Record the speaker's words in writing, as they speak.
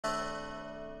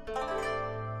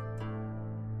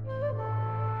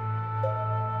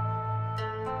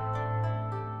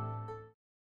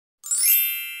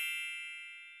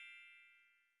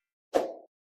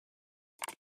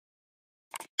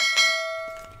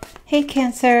Hey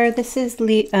Cancer, this is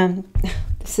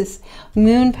this is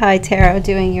Moonpie Tarot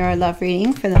doing your love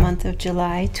reading for the month of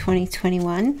July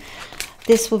 2021.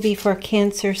 This will be for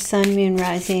Cancer, Sun, Moon,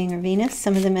 Rising, or Venus.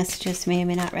 Some of the messages may or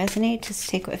may not resonate. Just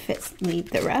take what fits, leave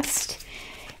the rest.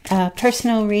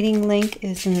 Personal reading link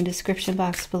is in the description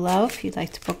box below if you'd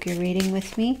like to book your reading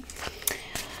with me.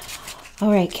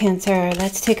 All right, Cancer,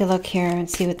 let's take a look here and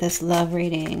see what this love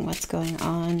reading, what's going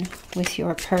on with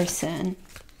your person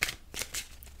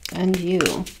and you,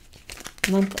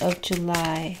 month of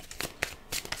July.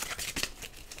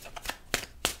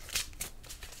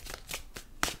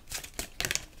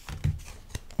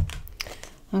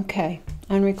 Okay,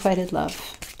 unrequited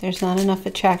love. There's not enough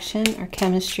attraction or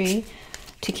chemistry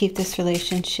to keep this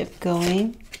relationship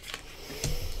going.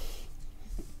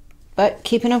 But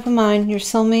keep an open mind. Your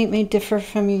soulmate may differ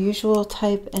from your usual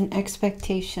type and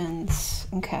expectations.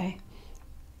 Okay.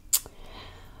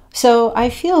 So I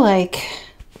feel like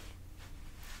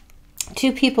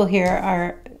two people here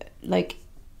are like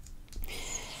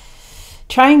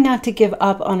trying not to give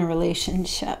up on a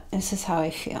relationship. This is how I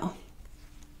feel.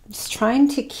 Just trying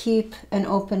to keep an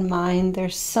open mind.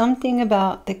 There's something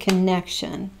about the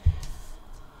connection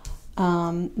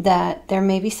that there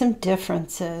may be some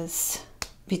differences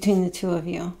between the two of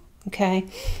you. Okay.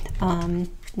 Now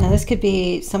this could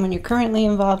be someone you're currently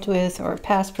involved with, or a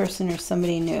past person, or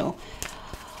somebody new.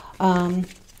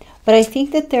 But I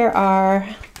think that there are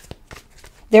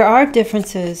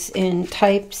differences in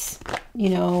types. You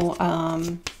know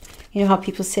how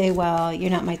people say, well, you're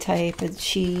not my type, but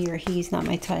she or he's not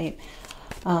my type,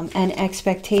 and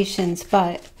expectations.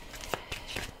 But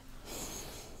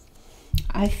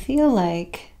I feel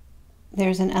like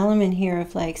there's an element here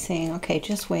of like saying, okay,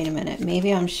 just wait a minute.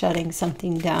 Maybe I'm shutting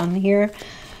something down here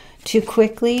too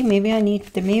quickly. Maybe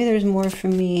there's more for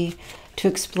me to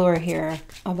explore here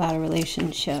about a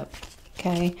relationship.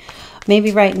 Okay.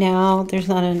 Maybe right now there's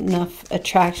not enough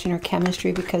attraction or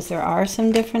chemistry because there are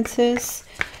some differences.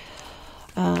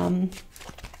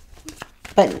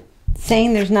 But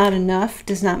saying there's not enough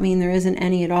does not mean there isn't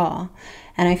any at all.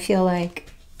 And I feel like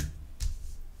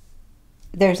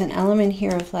there's an element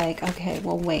here of like, okay,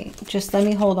 well, wait, just let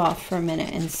me hold off for a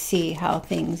minute and see how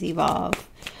things evolve.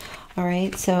 All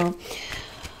right, so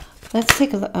let's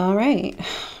take a look. All right,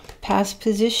 past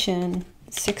position,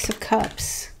 6 of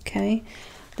Cups. Okay,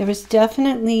 there was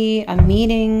definitely a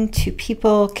meeting, two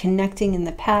people connecting in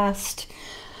the past.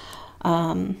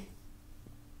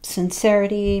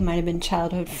 Sincerity, might have been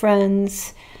childhood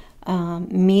friends,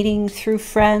 meeting through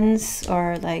friends,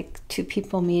 or like two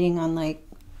people meeting on like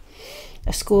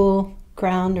a school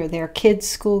ground or their kids'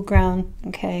 school ground.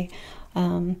 Okay.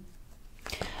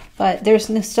 But there's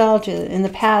nostalgia. In the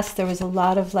past, there was a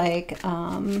lot of like,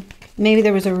 maybe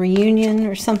there was a reunion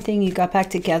or something. You got back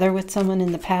together with someone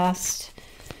in the past.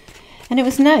 And it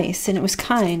was nice and it was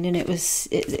kind and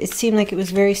it seemed like it was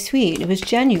very sweet. It was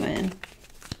genuine.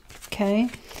 Okay.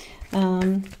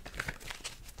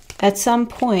 At some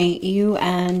point, you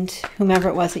and whomever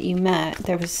it was that you met,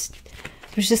 there's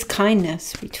just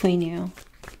kindness between you.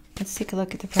 Let's take a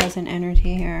look at the present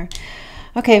energy here.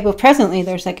 Okay, well, presently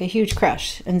there's like a huge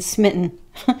crush and smitten.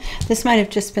 This might have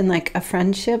just been like a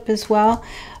friendship as well,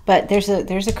 but there's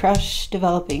a crush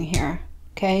developing here.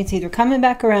 Okay, it's either coming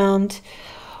back around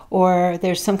or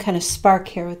there's some kind of spark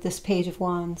here with this Page of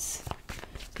Wands.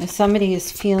 Now, somebody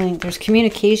is feeling, there's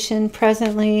communication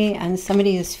presently, and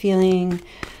somebody is feeling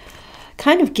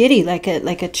kind of giddy, like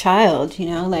a child, you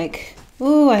know, like,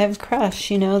 ooh, I have a crush,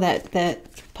 you know, that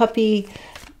puppy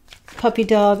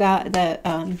dog,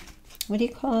 what do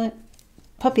you call it?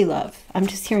 Puppy love. I'm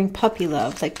just hearing puppy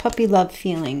love, like puppy love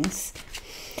feelings.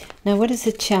 Now, what is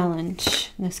the challenge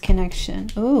in this connection?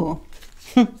 Ooh,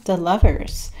 the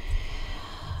Lovers.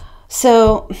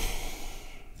 So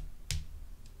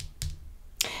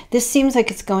this seems like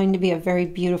it's going to be a very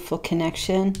beautiful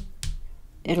connection.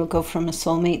 It'll go from a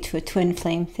soulmate to a twin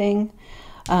flame thing.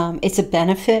 It's a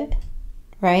benefit,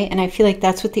 right? And I feel like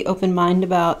that's what the open mind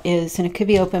about is. And it could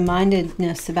be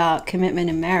open-mindedness about commitment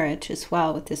and marriage as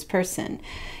well with this person.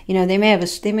 You know, they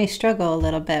may struggle a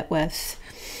little bit with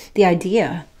the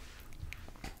idea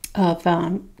of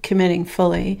committing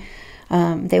fully.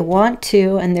 They want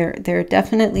to, and they're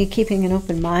definitely keeping an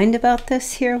open mind about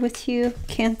this here with you,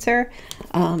 Cancer.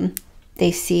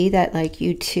 They see that like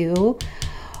you two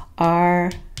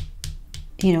are,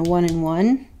 you know, one and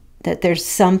one, that there's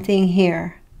something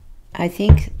here. I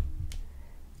think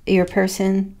your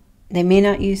person, they may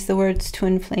not use the words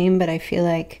twin flame, but I feel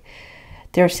like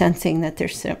they're sensing that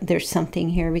there's something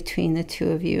here between the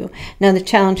two of you. Now, the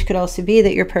challenge could also be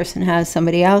that your person has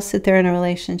somebody else that they're in a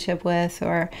relationship with,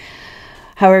 or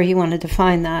however you want to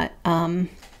define that.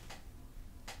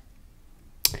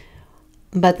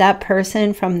 But that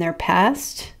person from their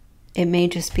past, it may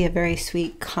just be a very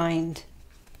sweet, kind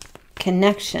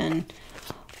connection.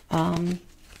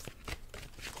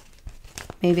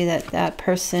 Maybe that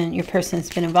person, your person has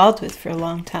been involved with for a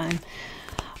long time.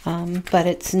 But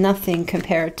it's nothing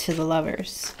compared to the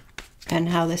Lovers and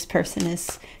how this person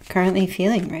is currently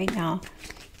feeling right now.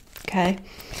 Okay.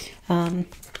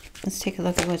 Let's take a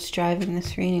look at what's driving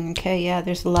this reading. Okay, yeah,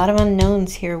 there's a lot of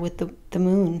unknowns here with the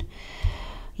moon.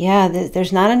 Yeah,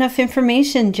 there's not enough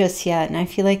information just yet. And I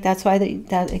feel like that's why,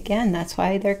 that's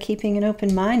why they're keeping an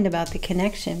open mind about the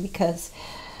connection, because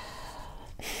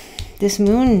this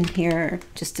moon here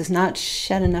just does not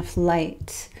shed enough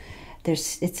light.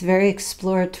 It's very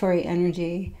exploratory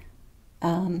energy.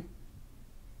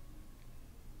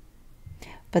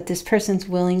 But this person's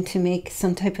willing to make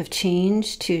some type of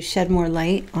change to shed more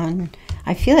light on,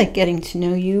 I feel like, getting to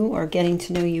know you or getting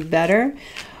to know you better,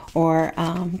 or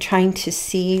trying to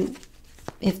see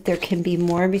if there can be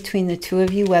more between the two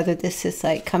of you, whether this is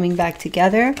like coming back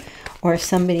together or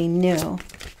somebody new.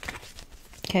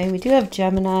 Okay, we do have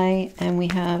Gemini and we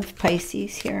have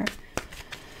Pisces here.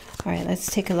 All right,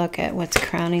 let's take a look at what's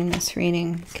crowning this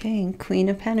reading. Okay, Queen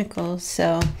of Pentacles.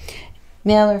 So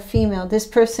male or female, this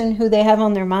person who they have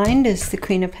on their mind is the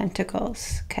Queen of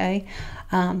Pentacles. Okay,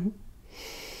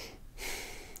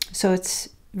 so it's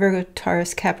Virgo,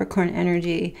 Taurus, Capricorn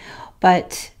energy,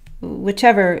 but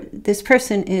whichever this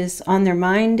person is on their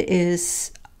mind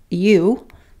is you.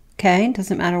 Okay, it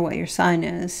doesn't matter what your sign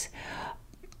is,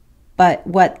 but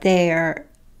what's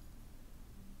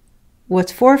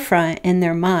forefront in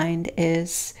their mind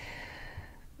is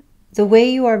the way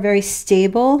you are very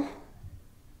stable.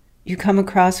 You come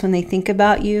across when they think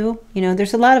about you. You know,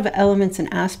 there's a lot of elements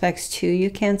and aspects to you,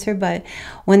 Cancer, but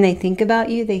when they think about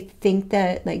you, they think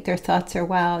that, like, their thoughts are,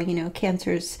 wow, you know,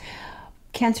 Cancer's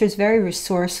very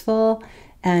resourceful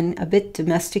and a bit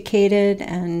domesticated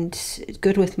and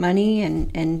good with money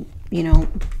and you know,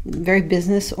 very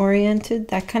business oriented,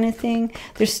 that kind of thing.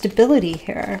 There's stability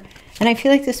here. And I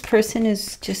feel like this person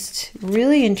is just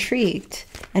really intrigued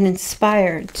and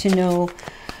inspired to know,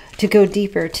 to go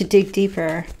deeper, to dig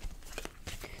deeper,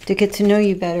 to get to know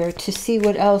you better, to see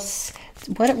what else,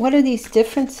 what are these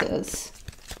differences?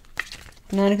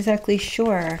 I'm not exactly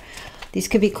sure. These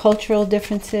could be cultural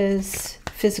differences,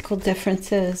 physical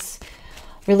differences,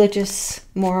 religious,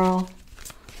 moral,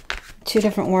 two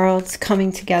different worlds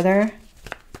coming together,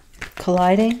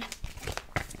 colliding.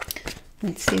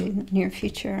 Let's see, near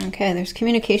future. Okay, there's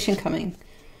communication coming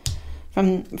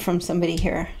from somebody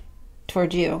here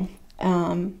toward you.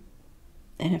 And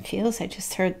it feels, I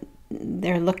just heard,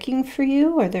 they're looking for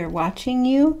you or they're watching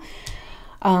you.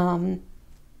 If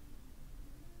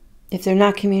they're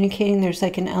not communicating, there's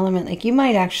like an element, like you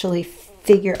might actually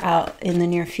figure out in the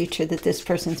near future that this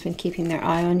person's been keeping their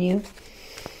eye on you.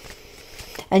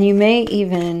 And you may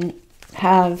even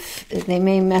have, they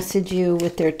may message you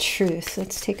with their truth.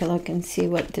 Let's take a look and see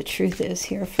what the truth is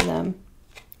here for them.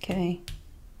 Okay.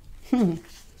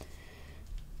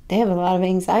 They have a lot of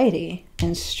anxiety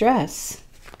and stress.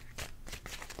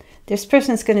 This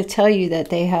person's going to tell you that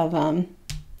they have,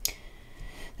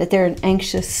 that they're an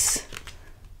anxious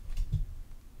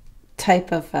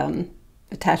type of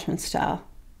attachment style.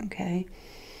 Okay.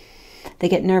 They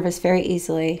get nervous very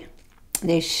easily.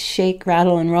 They shake,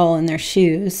 rattle, and roll in their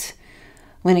shoes.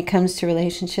 When it comes to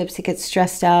relationships, they get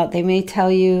stressed out. They may tell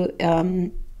you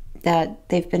that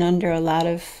they've been under a lot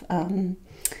of,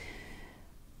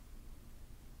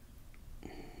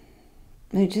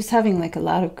 they're just having like a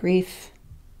lot of grief,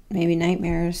 maybe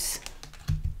nightmares.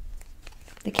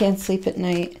 They can't sleep at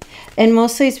night. And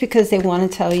mostly it's because they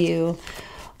want to tell you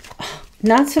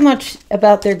not so much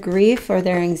about their grief or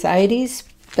their anxieties,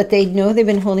 but they know they've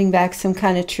been holding back some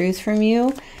kind of truth from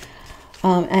you.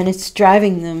 And it's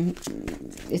driving them,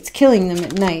 it's killing them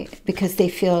at night because they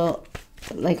feel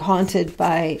like haunted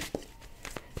by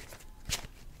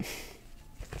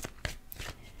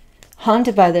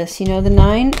this. You know, the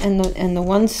 9 and the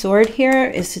 1 sword here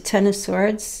is the 10 of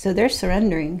swords. So they're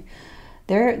surrendering.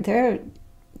 They're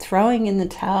throwing in the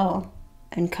towel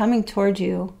and coming toward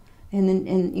you. And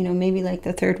then, you know, maybe like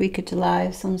the 3rd week of July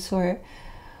of some sort,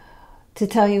 to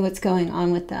tell you what's going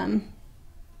on with them.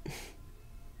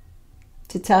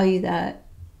 To tell you that,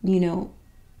 you know,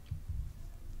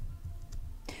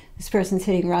 this person's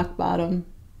hitting rock bottom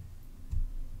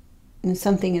in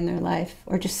something in their life,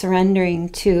 or just surrendering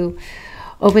to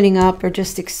opening up, or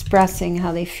just expressing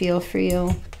how they feel for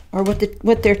you, or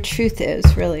what their truth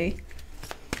is, really.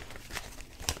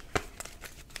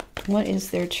 What is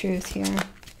their truth here?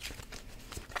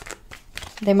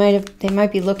 They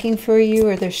might be looking for you,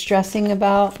 or they're stressing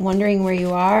about, wondering where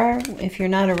you are, if you're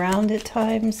not around at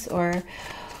times, or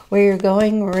where you're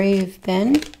going, where you've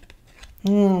been.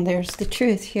 There's the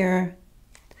truth here.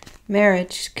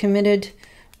 Marriage, committed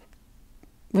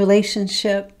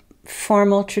relationship,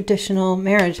 formal, traditional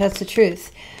marriage. That's the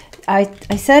truth. I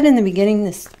said in the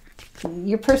beginning,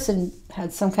 your person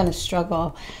had some kind of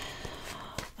struggle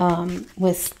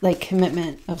with like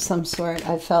commitment of some sort,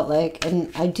 I felt like.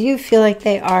 And I do feel like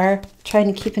they are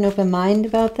trying to keep an open mind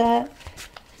about that.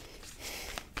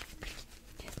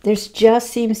 There's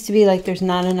just seems to be like there's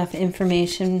not enough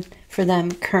information for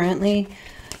them currently.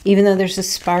 Even though there's a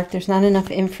spark, there's not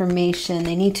enough information.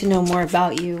 They need to know more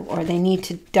about you, or they need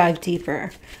to dive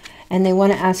deeper. And they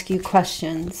want to ask you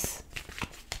questions.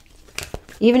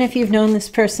 Even if you've known this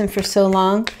person for so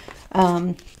long,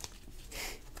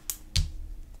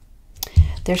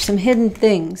 there's some hidden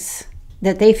things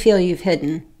that they feel you've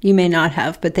hidden. You may not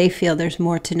have, but they feel there's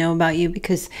more to know about you,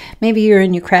 because maybe you're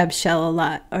in your crab shell a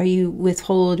lot, or you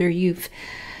withhold, or you've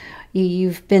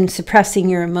been suppressing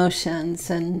your emotions,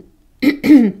 and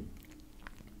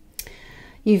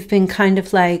you've been kind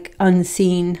of like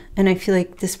unseen. And I feel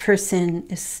like this person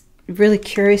is really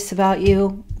curious about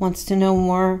you, wants to know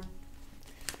more.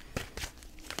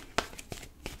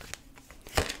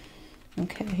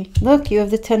 Okay, look, you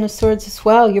have the Ten of Swords as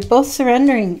well. You're both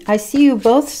surrendering. I see you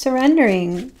both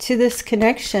surrendering to this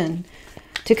connection,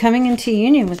 to coming into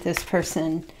union with this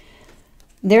person.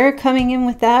 They're coming in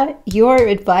with that. Your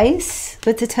advice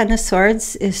with the Ten of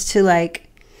Swords is to like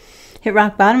hit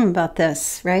rock bottom about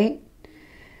this, right?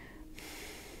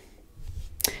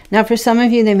 Now, for some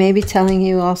of you, they may be telling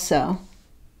you also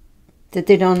that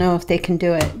they don't know if they can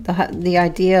do it. The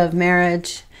idea of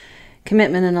marriage,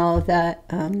 commitment, and all of that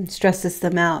stresses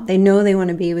them out. They know they want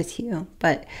to be with you,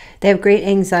 but they have great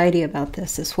anxiety about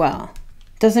this as well.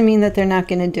 Doesn't mean that they're not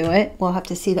going to do it. We'll have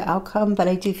to see the outcome, but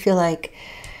I do feel like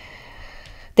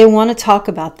they want to talk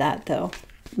about that, though.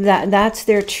 That's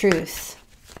their truth.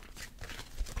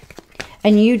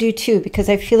 And you do too, because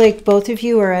I feel like both of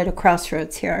you are at a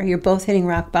crossroads here. You're both hitting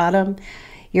rock bottom.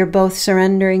 You're both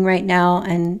surrendering right now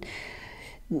and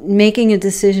making a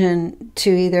decision to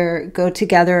either go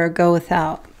together or go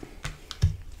without.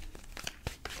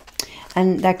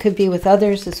 And that could be with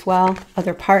others as well,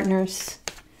 other partners.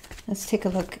 Let's take a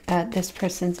look at this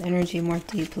person's energy more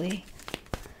deeply.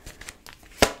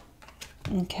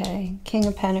 Okay, King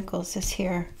of Pentacles is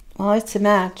here. Well, it's a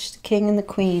match, the King and the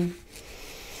Queen.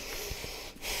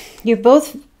 You're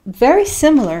both very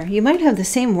similar. You might have the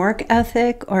same work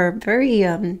ethic, or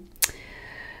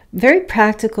very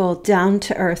practical,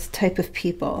 down-to-earth type of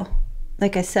people.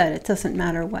 Like I said, it doesn't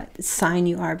matter what sign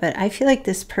you are, but I feel like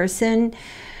this person,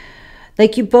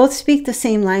 like you both speak the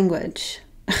same language.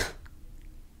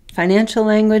 Financial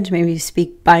language, maybe you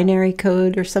speak binary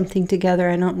code or something together.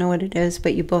 I don't know what it is,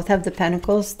 but you both have the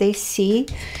Pentacles. They see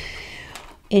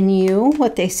in you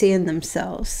what they see in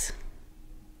themselves.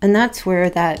 And that's where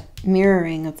that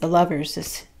mirroring of the Lovers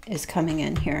is coming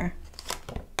in here.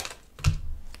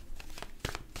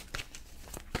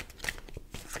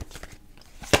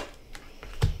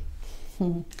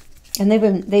 And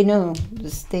they know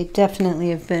this, they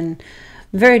definitely have been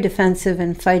very defensive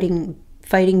and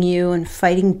fighting you and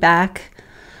fighting back,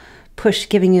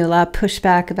 giving you a lot of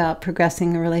pushback about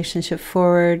progressing the relationship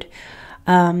forward.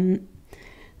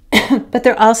 But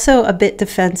they're also a bit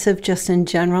defensive just in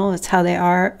general. It's how they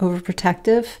are,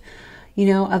 overprotective, you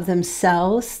know, of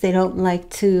themselves. They don't like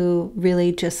to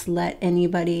really just let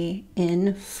anybody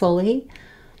in fully.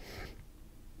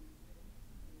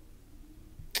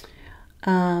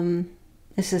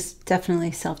 This is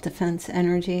definitely self-defense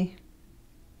energy.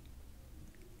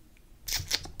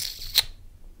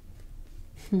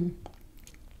 You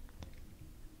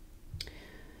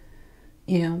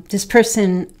know, this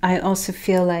person, I also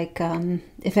feel like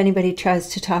if anybody tries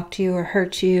to talk to you or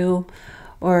hurt you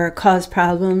or cause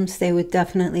problems, they would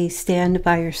definitely stand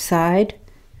by your side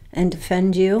and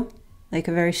defend you like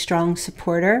a very strong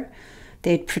supporter.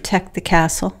 They'd protect the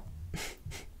castle.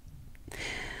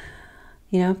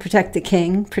 You know, protect the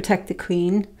king, protect the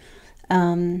queen.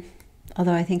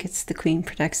 Although I think it's the queen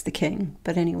protects the king.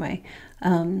 But anyway,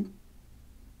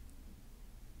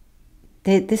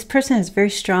 this person has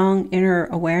very strong inner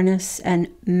awareness and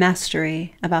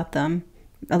mastery about them.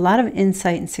 A lot of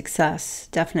insight and success,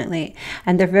 definitely.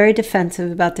 And they're very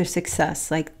defensive about their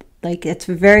success. Like it's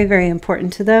very, very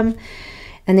important to them.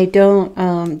 And they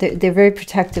don't, they're very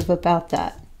protective about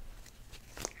that.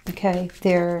 Okay,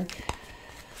 they're,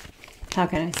 how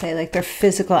can I say, like their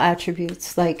physical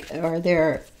attributes, like, or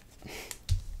their,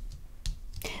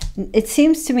 it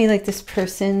seems to me like this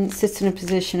person sits in a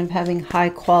position of having high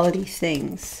quality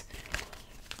things,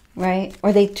 right?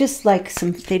 Or they just like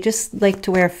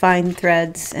to wear fine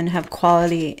threads and have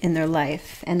quality in their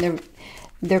life. And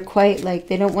they're quite like,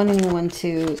 they don't want anyone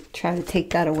to try to take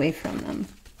that away from them.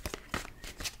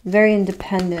 Very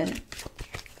independent.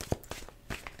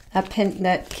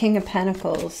 That King of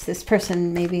Pentacles, this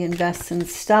person maybe invests in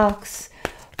stocks,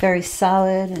 very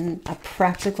solid and a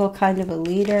practical kind of a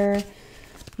leader,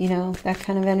 you know, that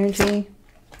kind of energy.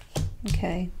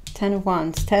 Okay, 10 of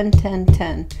Wands, 10, 10,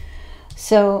 10.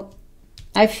 So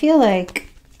I feel like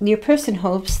your person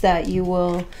hopes that you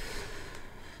will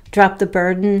drop the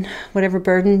burden, whatever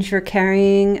burdens you're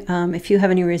carrying. If you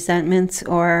have any resentments,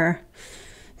 or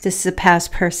this is a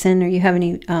past person, or you have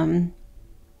any...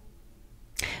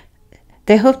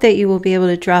 they hope that you will be able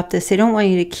to drop this. They don't want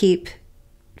you to keep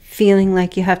feeling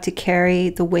like you have to carry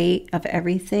the weight of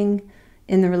everything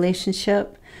in the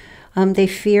relationship. They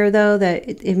fear, though, that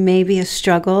it may be a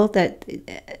struggle. That,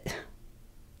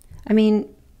 I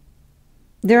mean,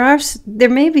 there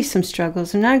may be some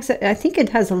struggles. I think it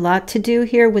has a lot to do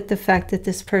here with the fact that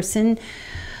this person,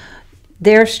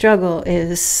 their struggle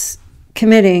is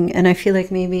committing. And I feel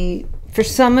like maybe for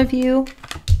some of you,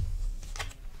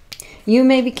 you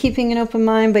may be keeping an open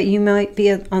mind, but you might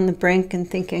be on the brink and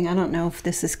thinking, I don't know if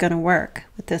this is going to work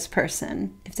with this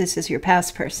person, if this is your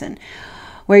past person,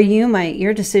 where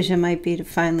your decision might be to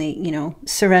finally, you know,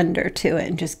 surrender to it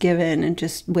and just give in and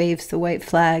just wave the white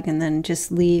flag and then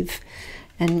just leave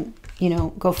and, you know,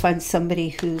 go find somebody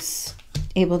who's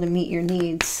able to meet your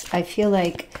needs. I feel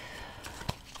like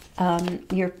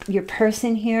your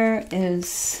person here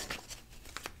is...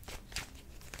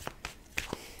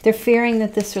 they're fearing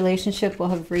that this relationship will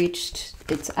have reached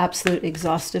its absolute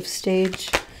exhaustive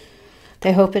stage.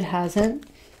 They hope it hasn't.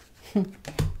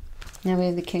 Now we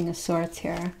have the King of Swords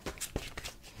here.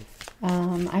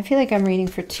 I feel like I'm reading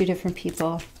for two different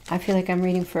people. I feel like I'm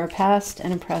reading for a past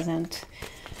and a present.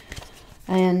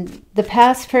 And the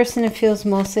past person, it feels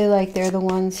mostly like they're the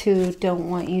ones who don't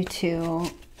want you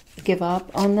to give up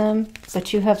on them.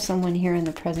 But you have someone here in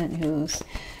the present who's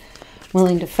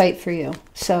willing to fight for you.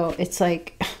 So it's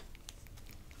like,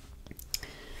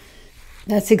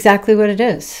 that's exactly what it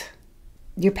is.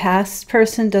 Your past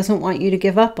person doesn't want you to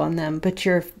give up on them, but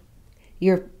your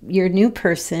new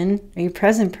person, or your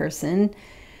present person,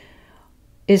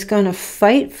 is going to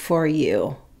fight for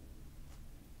you.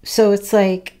 So it's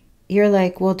like, you're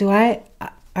like, well,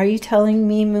 are you telling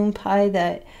me, Moonpie,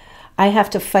 that I have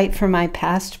to fight for my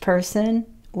past person?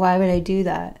 Why would I do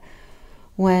that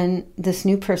when this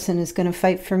new person is going to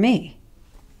fight for me?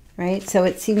 Right? So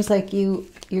it seems like you're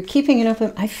keeping it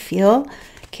open. I feel,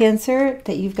 Cancer,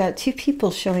 that you've got two people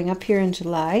showing up here in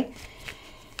July.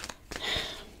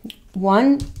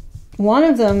 One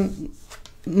of them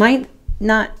might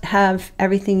not have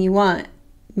everything you want,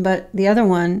 but the other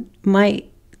one might.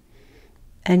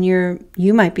 And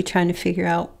you might be trying to figure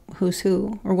out who's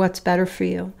who or what's better for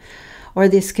you. Or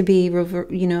this could be,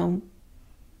 you know,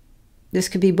 this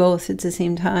could be both at the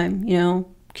same time, you know,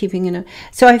 keeping it.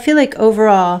 So I feel like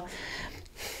overall,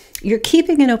 you're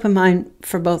keeping an open mind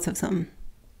for both of them.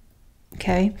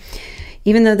 Okay?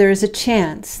 Even though there is a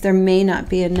chance there may not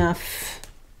be enough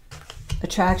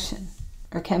attraction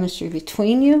or chemistry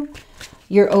between you,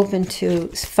 you're open to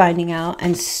finding out,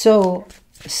 and so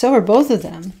are both of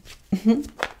them.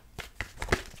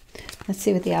 Let's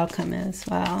see what the outcome is.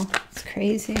 Wow, it's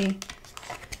crazy.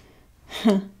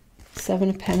 Seven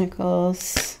of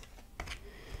Pentacles.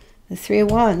 The Three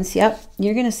of Wands. Yep,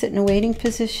 you're going to sit in a waiting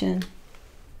position.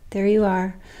 There you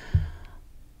are.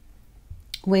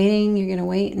 Waiting, you're going to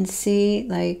wait and see,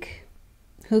 like,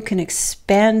 who can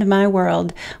expand my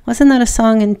world? Wasn't that a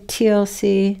song in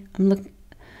TLC?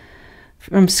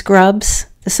 From Scrubs?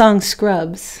 The song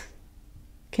Scrubs.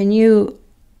 Can you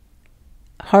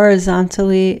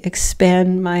horizontally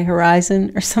expand my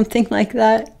horizon or something like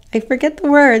that? I forget the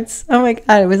words. Oh my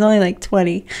God, it was only like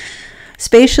 20.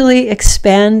 Spatially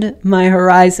expand my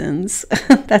horizons.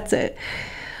 That's it.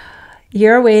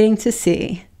 You're waiting to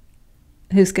see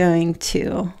who's going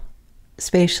to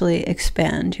spatially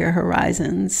expand your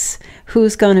horizons.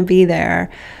 Who's going to be there,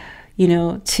 you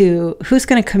know, who's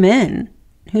going to come in?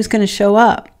 Who's going to show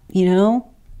up, you know?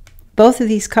 Both of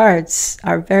these cards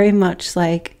are very much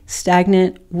like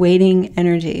stagnant, waiting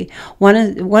energy. One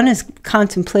is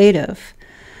contemplative,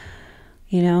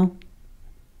 you know,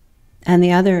 and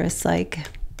the other is like,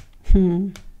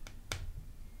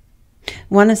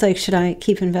 One is like, should I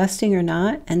keep investing or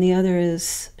not? And the other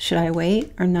is, should I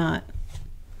wait or not?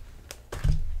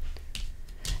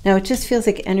 Now, it just feels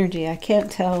like energy. I can't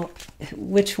tell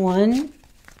which one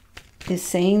is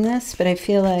saying this, but I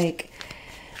feel like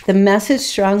the message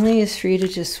strongly is for you to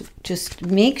just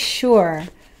make sure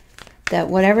that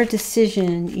whatever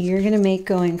decision you're going to make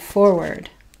going forward,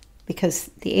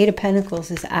 because the Eight of Pentacles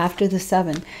is after the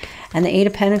Seven, and the Eight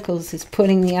of Pentacles is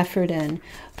putting the effort in.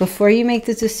 Before you make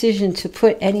the decision to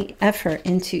put any effort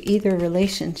into either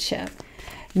relationship,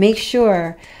 make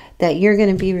sure that you're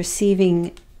going to be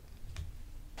receiving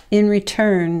in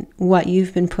return what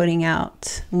you've been putting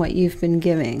out, what you've been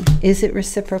giving. Is it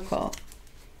reciprocal?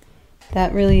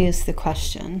 That really is the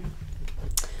question.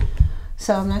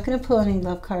 So I'm not going to pull any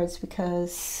love cards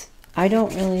because I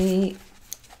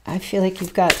feel like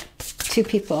you've got two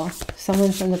people,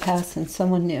 someone from the past and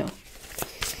someone new.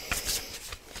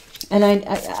 And I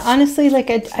honestly, like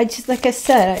I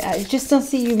just don't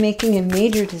see you making a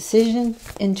major decision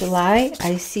in July.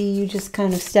 I see you just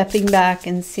kind of stepping back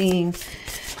and seeing,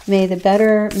 may the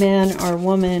better man or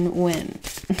woman win.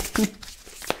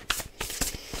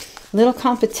 Little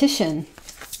competition.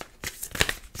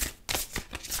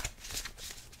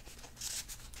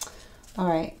 All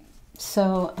right,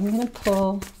 so I'm going to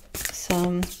pull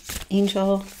some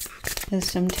Angel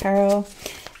Wisdom Tarot,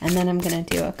 and then I'm going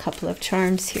to do a couple of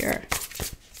charms here.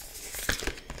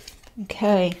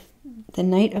 Okay, the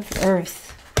Knight of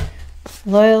Earth.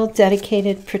 Loyal,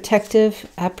 dedicated, protective,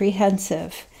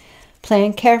 apprehensive.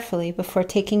 Plan carefully before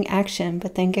taking action,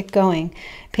 but then get going.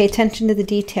 Pay attention to the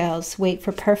details. Wait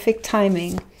for perfect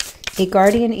timing. A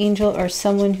guardian angel or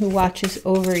someone who watches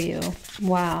over you.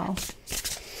 Wow.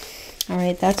 All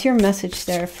right, that's your message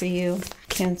there for you,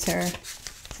 Cancer.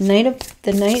 The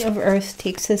Knight of Earth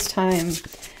takes his time.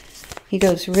 He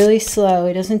goes really slow.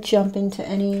 He doesn't jump into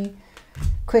any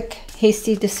quick,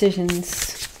 hasty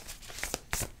decisions.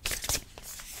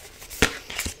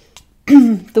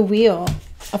 The Wheel.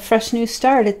 A fresh new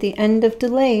start at the end of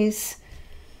delays.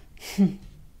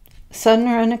 Sudden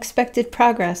or unexpected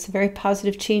progress. A very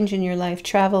positive change in your life.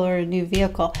 Travel or a new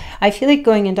vehicle. I feel like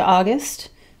going into August,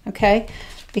 okay?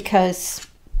 Because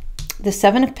the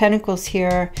Seven of Pentacles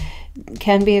here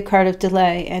can be a card of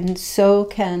delay, and so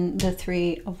can the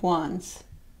Three of Wands.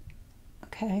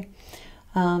 Okay?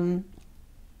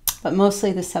 But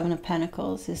mostly the Seven of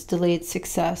Pentacles is delayed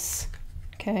success.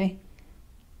 Okay?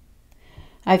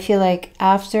 I feel like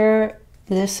after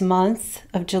this month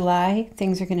of July,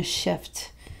 things are going to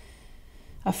shift.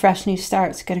 A fresh new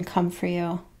start is going to come for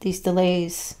you. These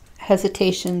delays,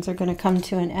 hesitations are going to come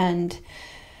to an end.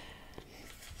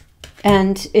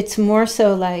 And it's more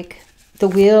so like the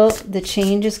wheel, the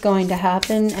change is going to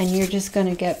happen, and you're just going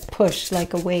to get pushed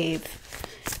like a wave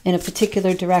in a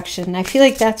particular direction. I feel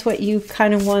like that's what you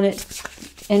kind of want it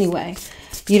anyway.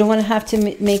 You don't want to have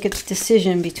to make a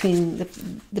decision between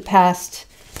the past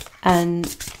and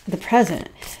the present.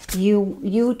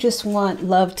 You just want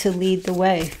love to lead the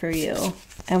way for you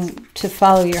and to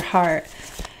follow your heart.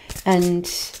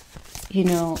 And, you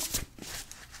know,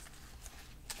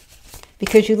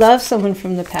 because you love someone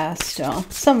from the past still,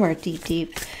 somewhere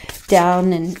deep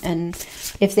down, and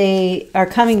if they are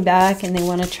coming back and they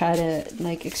want to try to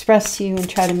like express to you and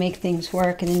try to make things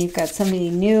work, and then you've got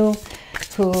somebody new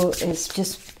who is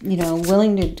just, you know,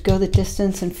 willing to go the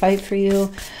distance and fight for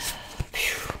you.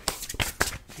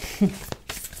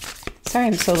 Sorry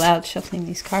I'm so loud shuffling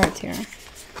these cards here.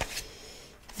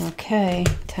 Okay,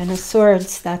 Ten of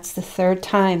Swords, that's the third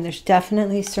time. There's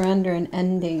definitely surrender and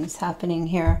endings happening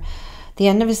here. The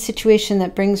end of a situation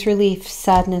that brings relief,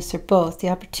 sadness, or both. The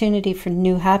opportunity for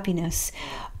new happiness.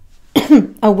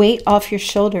 A weight off your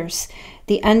shoulders.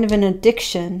 The end of an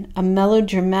addiction. A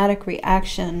melodramatic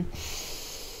reaction.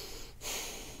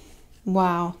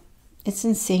 Wow. It's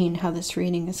insane how this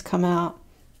reading has come out.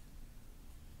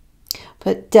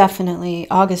 But definitely,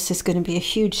 August is going to be a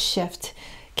huge shift,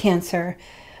 Cancer.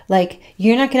 Like,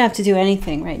 you're not going to have to do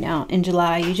anything right now in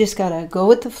July. You just got to go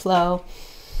with the flow.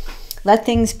 Let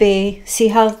things be. See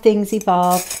how things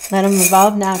evolve. Let them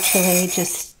evolve naturally.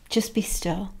 Just be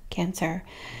still, Cancer.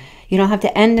 You don't have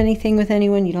to end anything with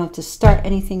anyone. You don't have to start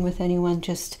anything with anyone.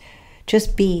 Just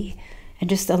be. And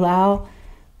just allow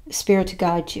Spirit to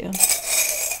guide you.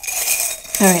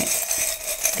 All right.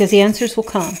 Because the answers will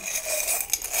come.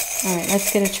 All right,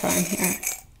 let's get a charm here.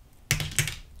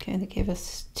 Okay, they gave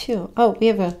us two. Oh, we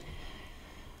have a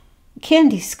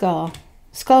candy skull.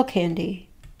 Skull candy.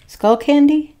 Skull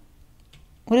candy?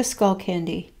 What is skull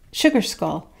candy? Sugar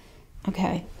skull.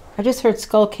 Okay. I just heard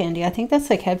skull candy. I think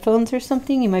that's like headphones or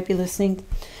something. You might be listening,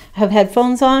 have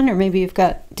headphones on, or maybe you've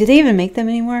got, do they even make them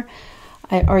anymore?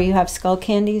 Or you have skull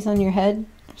candies on your head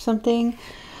or something.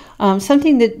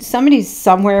 Something that somebody's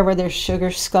somewhere where there's sugar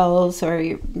skulls, or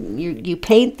you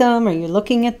paint them, or you're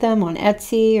looking at them on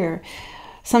Etsy or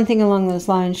something along those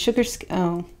lines.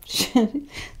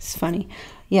 It's funny.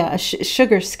 Yeah, a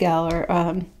sugar scale,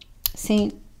 or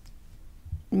Saint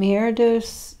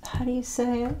Meridos. How do you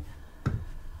say it?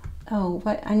 Oh,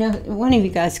 what, I know one of you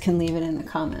guys can leave it in the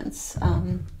comments.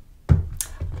 I'm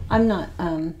not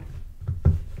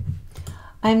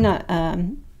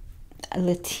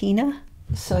Latina,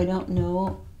 so I don't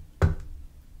know.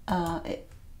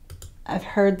 I've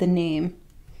heard the name.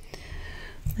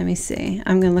 Let me see.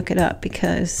 I'm gonna look it up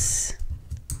because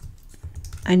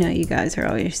I know you guys are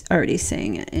already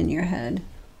saying it in your head.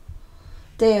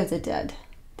 Day of the Dead.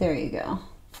 There you go.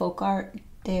 Folk art.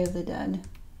 Day of the Dead.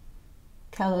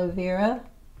 Calavera.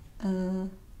 I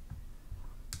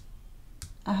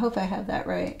hope I have that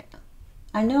right.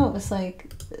 I know it was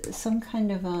like some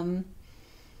kind of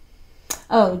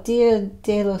oh, Dia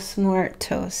de los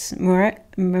Muertos.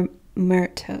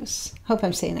 Muertos. Hope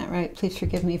I'm saying that right. Please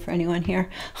forgive me for anyone here.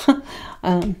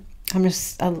 I'm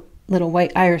just a little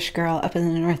white Irish girl up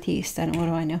in the Northeast. What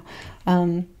do I know?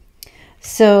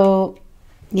 So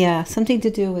yeah, something to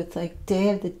do with like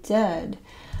Day of the Dead.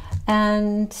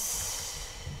 And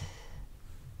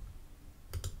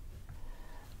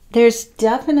there's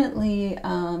definitely,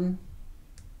 or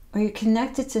you're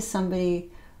connected to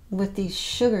somebody with these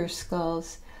sugar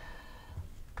skulls.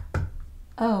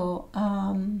 Oh,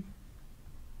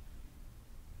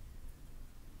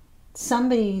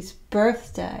 somebody's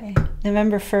birthday,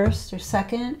 November 1st or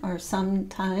 2nd or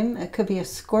sometime. It could be a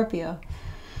Scorpio.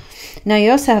 Now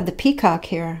you also have the peacock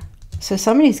here. So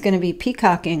somebody's going to be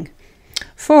peacocking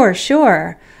for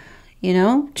sure, you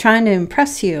know, trying to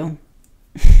impress you.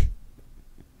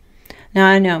 Now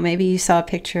I know maybe you saw a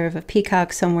picture of a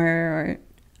peacock somewhere, or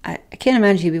I can't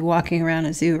imagine you'd be walking around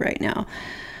a zoo right now.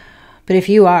 But if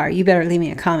you are, you better leave me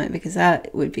a comment, because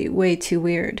that would be way too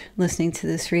weird listening to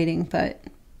this reading. But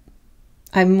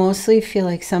I mostly feel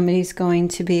like somebody's going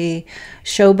to be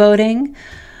showboating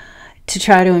to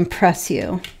try to impress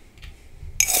you.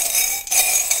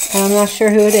 And I'm not sure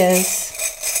who it is.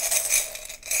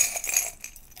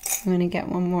 I'm going to get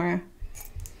one more.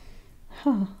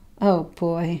 Huh. Oh,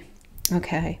 boy.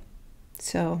 Okay.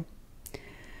 So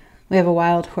we have a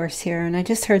wild horse here. And I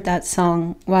just heard that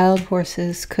song, Wild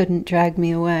Horses Couldn't Drag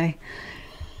Me Away.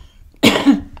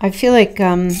 I feel like,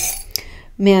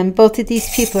 man, both of these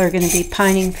people are going to be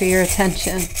pining for your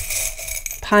attention.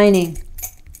 Pining.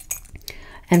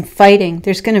 And fighting.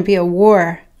 There's going to be a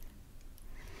war.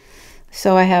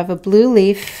 So I have a blue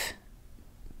leaf.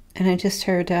 And I just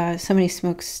heard somebody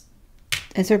smokes,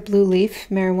 is there blue leaf,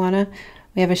 marijuana?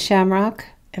 We have a shamrock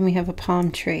and we have a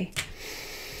palm tree.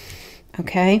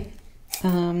 Okay.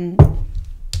 I've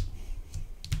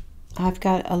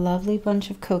got a lovely bunch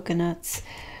of coconuts.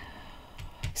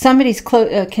 Somebody's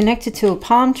connected to a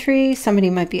palm tree. Somebody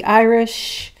might be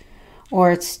Irish,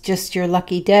 or it's just your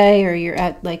lucky day, or you're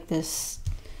at like this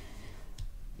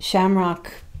shamrock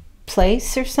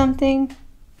place or something.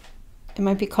 It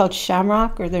might be called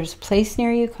Shamrock, or there's a place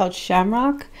near you called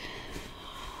Shamrock.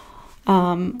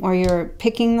 Or you're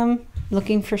picking them,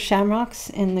 looking for shamrocks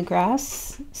in the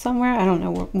grass somewhere. I don't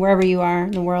know, wherever you are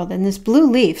in the world. And this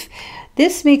blue leaf,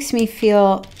 this makes me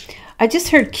feel, I just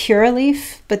heard cure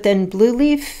leaf, but then blue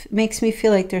leaf makes me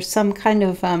feel like there's some kind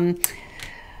of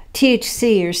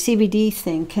THC or CBD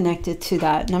thing connected to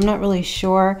that. And I'm not really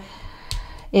sure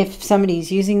if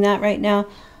somebody's using that right now.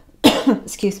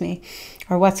 Excuse me.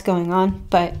 Or what's going on.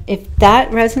 But if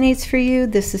that resonates for you,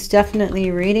 this is definitely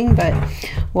a reading. But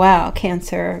wow,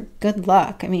 Cancer, good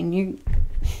luck. I mean,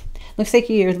 looks like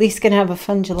you're at least going to have a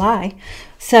fun July.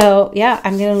 So yeah,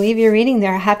 I'm going to leave your reading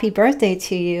there. Happy birthday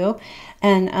to you.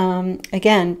 And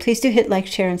again, please do hit like,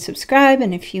 share, and subscribe.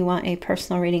 And if you want a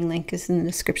personal reading, link is in the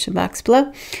description box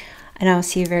below. And I'll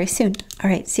see you very soon. All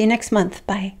right, see you next month.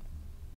 Bye.